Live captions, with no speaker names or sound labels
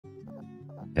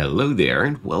Hello there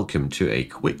and welcome to a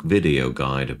quick video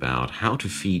guide about how to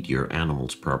feed your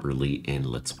animals properly in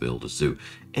Let's Build a Zoo.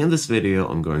 In this video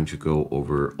I'm going to go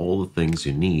over all the things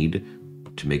you need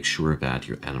to make sure that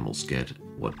your animals get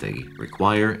what they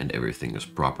require and everything is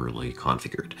properly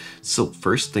configured. So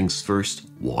first things first,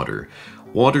 water.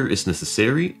 Water is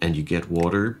necessary and you get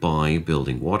water by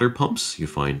building water pumps. You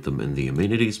find them in the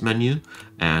amenities menu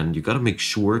and you got to make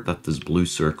sure that this blue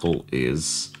circle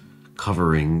is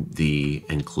covering the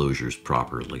enclosures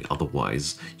properly,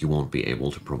 otherwise you won't be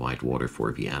able to provide water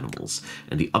for the animals.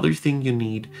 And the other thing you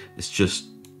need is just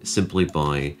simply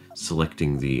by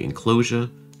selecting the enclosure,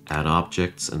 add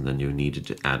objects, and then you need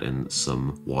to add in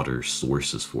some water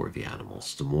sources for the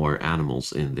animals. The more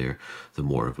animals in there, the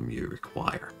more of them you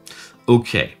require.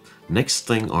 Okay, next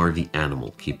thing are the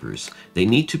animal keepers. They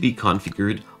need to be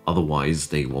configured, otherwise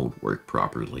they won't work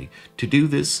properly. To do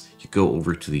this, you go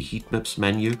over to the heat maps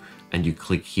menu and you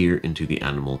click here into the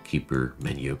animal keeper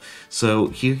menu. So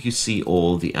here you see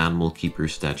all the animal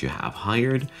keepers that you have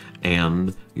hired,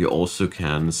 and you also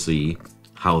can see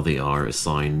how they are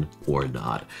assigned or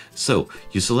not. So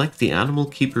you select the animal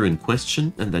keeper in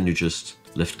question and then you just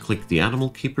left click the animal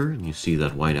keeper and you see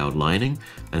that white outlining,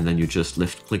 and then you just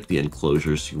left click the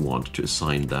enclosures you want to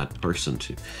assign that person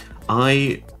to.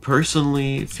 I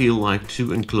personally feel like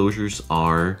 2 enclosures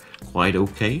are quite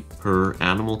okay per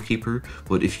animal keeper,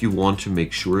 but if you want to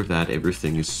make sure that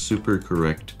everything is super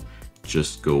correct,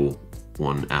 just go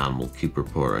 1 animal keeper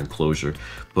per enclosure,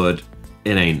 but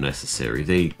it ain't necessary.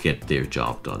 They get their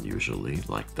job done usually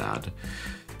like that.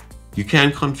 You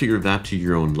can configure that to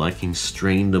your own liking,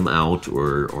 strain them out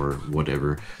or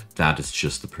whatever. That is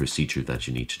just the procedure that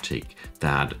you need to take.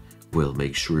 That will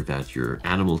make sure that your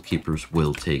animal keepers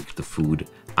will take the food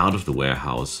out of the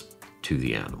warehouse to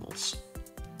the animals.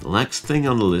 The next thing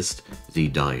on the list, the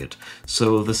diet.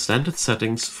 So the standard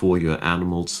settings for your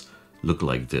animals look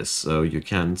like this. So you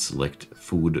can select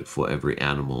food for every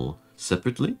animal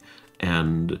separately,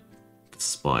 and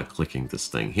it's by clicking this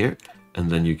thing here, and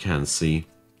then you can see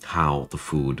how the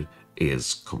food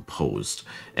is composed.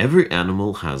 Every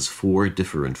animal has 4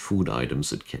 different food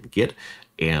items it can get,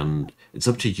 and it's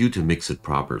up to you to mix it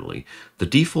properly. The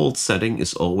default setting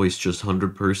is always just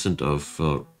 100%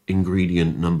 of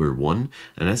ingredient number 1,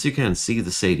 and as you can see,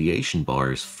 the satiation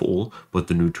bar is full, but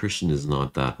the nutrition is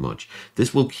not that much.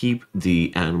 This will keep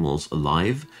the animals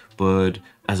alive, but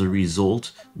as a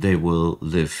result, they will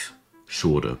live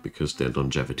shorter because their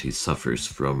longevity suffers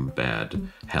from bad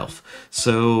health.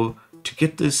 So to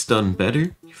get this done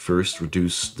better, you first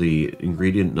reduce the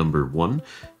ingredient number 1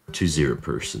 to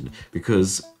 0%,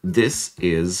 because this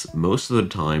is most of the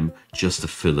time just a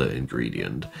filler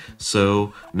ingredient.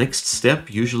 So next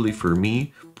step, usually for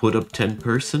me, put up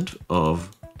 10% of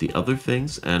the other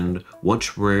things and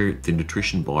watch where the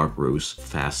nutrition bar grows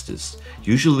fastest.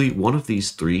 Usually one of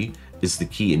these 3 is the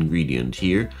key ingredient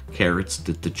here. Carrots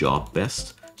did the job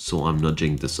best, so I'm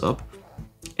nudging this up.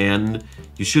 And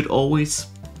you should always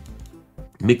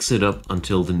mix it up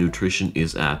until the nutrition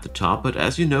is at the top, but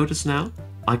as you notice now,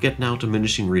 I get now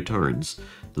diminishing returns.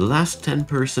 The last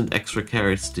 10% extra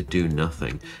carrots did do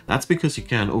nothing. That's because you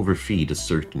can't overfeed a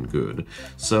certain good.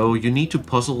 So you need to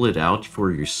puzzle it out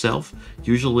for yourself.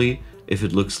 Usually, if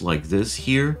it looks like this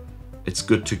here, it's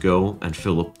good to go and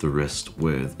fill up the rest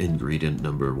with ingredient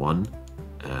number 1.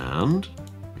 And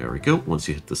there we go. Once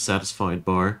you hit the satisfied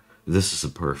bar, this is a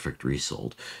perfect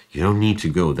result. You don't need to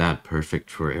go that perfect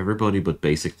for everybody, but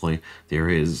basically there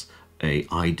is an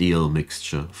ideal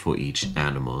mixture for each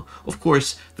animal. Of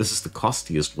course, this is the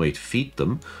costliest way to feed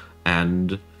them,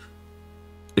 and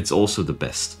it's also the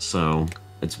best, so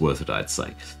it's worth it, I'd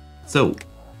say. So,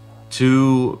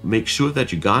 to make sure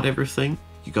that you got everything,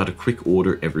 you gotta quick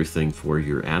order everything for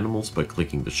your animals by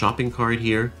clicking the shopping cart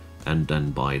here, and then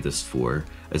buy this for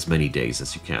as many days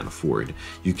as you can afford.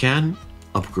 You can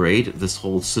upgrade this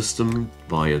whole system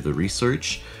via the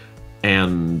research,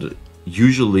 and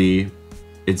usually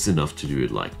it's enough to do it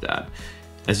like that.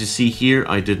 As you see here,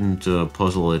 I didn't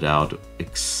puzzle it out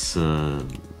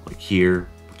like here,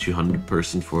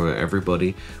 200% for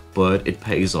everybody, but it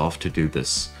pays off to do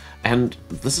this. And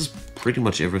this is pretty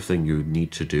much everything you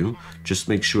need to do. Just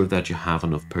make sure that you have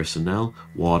enough personnel,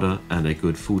 water, and a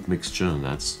good food mixture, and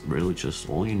that's really just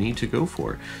all you need to go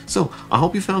for. So, I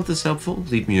hope you found this helpful.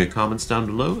 Leave me your comments down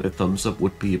below. A thumbs up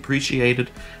would be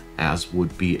appreciated, as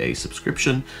would be a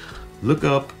subscription. Look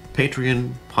up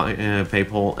Patreon,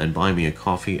 PayPal, and Buy Me a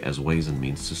Coffee as ways and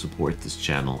means to support this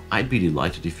channel. I'd be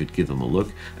delighted if you'd give them a look.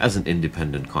 As an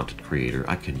independent content creator,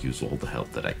 I can use all the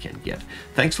help that I can get.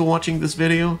 Thanks for watching this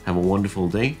video, have a wonderful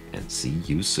day, and see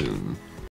you soon.